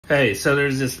Hey, so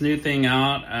there's this new thing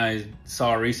out I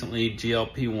saw recently,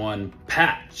 GLP-1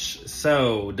 patch.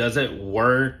 So does it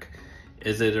work?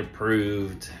 Is it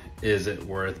approved? Is it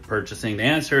worth purchasing? The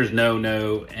answer is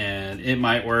no, and it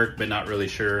might work, but not really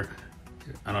sure.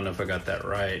 I don't know if I got that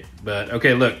right, but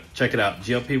okay, look, check it out.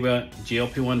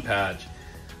 GLP-1 patch.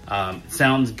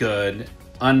 Sounds good,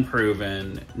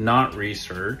 unproven, not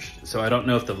researched. So I don't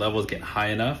know if the levels get high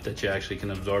enough that you actually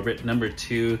can absorb it. Number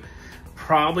two,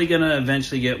 probably gonna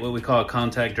eventually get what we call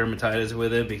contact dermatitis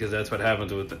with it, because that's what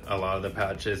happens with a lot of the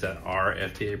patches that are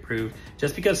FDA approved.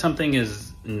 Just because something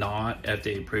is not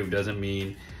FDA approved doesn't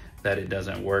mean that it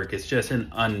doesn't work. It's just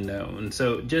an unknown.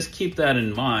 So just keep that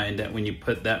in mind, that when you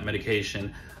put that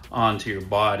medication onto your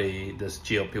body, this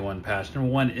GLP-1 patch,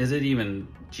 number one, is it even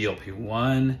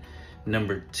GLP-1?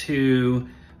 Number two,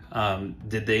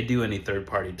 did they do any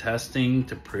third-party testing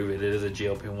to prove it is a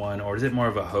GLP-1, or is it more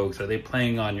of a hoax? Are they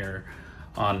playing on your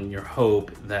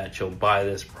hope that you'll buy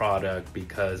this product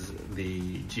because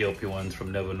the GLP-1s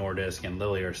from Novo Nordisk and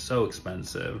Lilly are so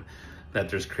expensive that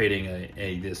there's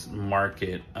creating this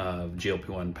market of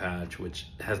GLP-1 patch, which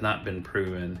has not been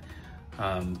proven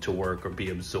to work or be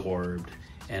absorbed?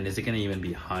 And is it going to even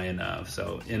be high enough?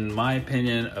 So in my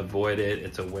opinion, avoid it.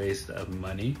 It's a waste of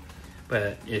money.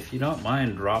 But if you don't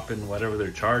mind dropping whatever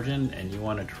they're charging and you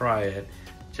want to try it,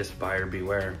 just buyer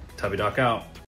beware. TubbyDoc out.